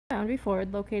Boundary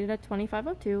Ford, located at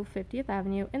 2502 50th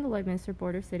Avenue in the Lloydminster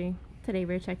Border City. Today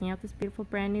we're checking out this beautiful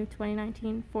brand new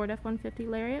 2019 Ford F-150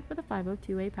 Lariat with a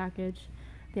 502A package.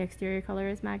 The exterior color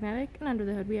is magnetic, and under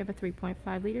the hood we have a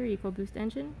 3.5-liter EcoBoost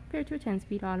engine paired to a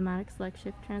 10-speed automatic select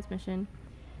shift transmission.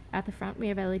 At the front we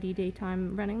have LED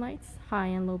daytime running lights, high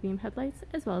and low beam headlights,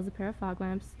 as well as a pair of fog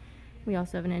lamps. We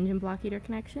also have an engine block heater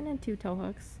connection and 2 tow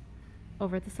hooks.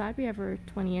 Over at the side we have our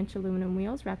 20-inch aluminum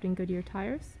wheels wrapped in Goodyear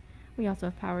tires. We also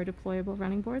have power deployable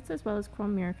running boards, as well as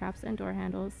chrome mirror caps and door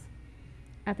handles.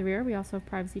 At the rear we also have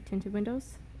privacy tinted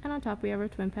windows, and on top we have our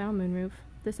twin panel moonroof.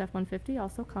 This F-150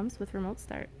 also comes with remote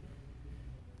start.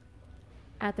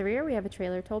 At the rear we have a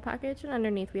trailer tow package, and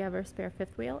underneath we have our spare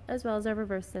fifth wheel, as well as our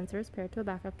reverse sensors paired to a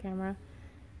backup camera.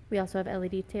 We also have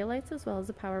LED taillights, as well as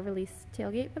a power release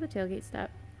tailgate with a tailgate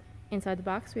step. Inside the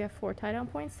box we have 4 tie-down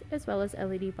points, as well as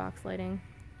LED box lighting.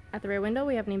 At the rear window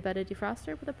we have an embedded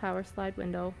defroster with a power slide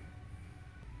window.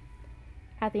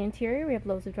 At the interior we have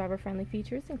loads of driver-friendly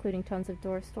features, including tons of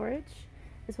door storage,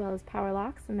 as well as power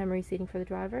locks and memory seating for the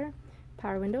driver,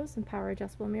 power windows, and power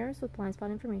adjustable mirrors with blind spot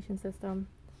information system.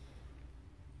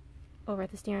 Over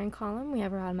at the steering column we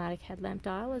have our automatic headlamp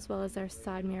dial, as well as our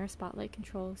side mirror spotlight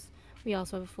controls. We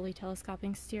also have a fully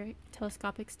telescopic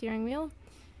steering wheel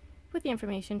with the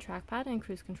information trackpad and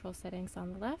cruise control settings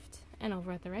on the left, and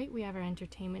over at the right we have our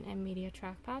entertainment and media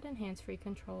trackpad and hands-free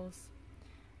controls.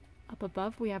 Up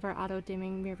above we have our auto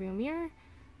dimming rearview mirror,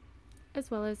 as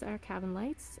well as our cabin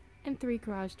lights and 3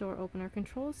 garage door opener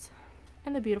controls,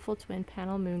 and the beautiful twin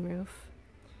panel moonroof.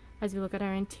 As we look at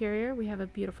our interior we have a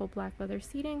beautiful black leather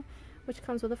seating, which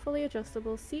comes with a fully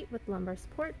adjustable seat with lumbar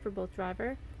support for both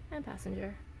driver and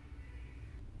passenger.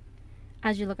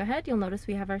 As you look ahead, you'll notice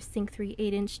we have our Sync 3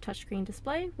 8-inch touchscreen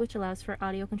display, which allows for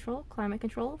audio control, climate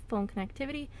control, phone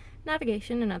connectivity,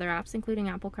 navigation, and other apps, including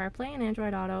Apple CarPlay and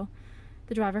Android Auto.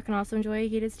 The driver can also enjoy a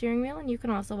heated steering wheel, and you can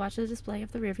also watch the display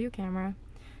of the rearview camera.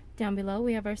 Down below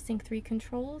we have our Sync 3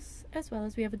 controls, as well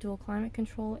as we have a dual climate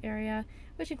control area,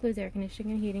 which includes air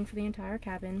conditioning and heating for the entire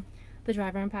cabin. The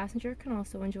driver and passenger can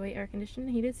also enjoy air conditioned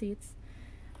and heated seats.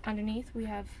 Underneath we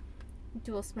have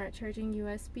dual smart charging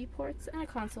USB ports and a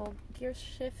console gear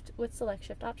shift with select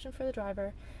shift option for the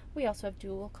driver. We also have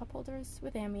dual cup holders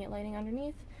with ambient lighting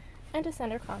underneath, and a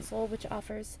center console which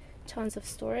offers tons of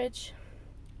storage,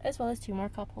 as well as 2 more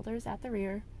cup holders at the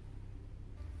rear.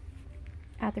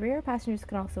 At the rear, passengers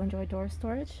can also enjoy door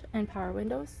storage and power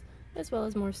windows, as well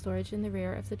as more storage in the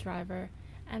rear of the driver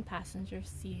and passenger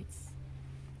seats.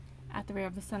 At the rear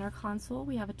of the center console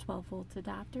we have a 12-volt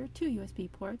adapter, 2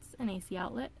 USB ports, an AC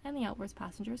outlet, and the outwards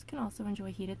passengers can also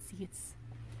enjoy heated seats.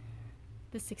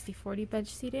 The 60/40 bench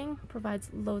seating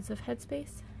provides loads of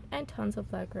headspace and tons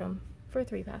of legroom for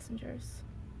 3 passengers.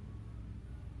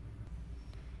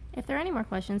 If there are any more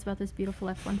questions about this beautiful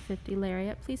F-150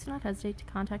 Lariat, please do not hesitate to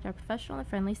contact our professional and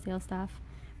friendly sales staff.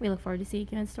 We look forward to seeing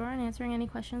you in store and answering any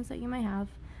questions that you may have.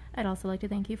 I'd also like to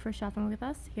thank you for shopping with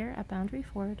us here at Boundary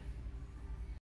Ford.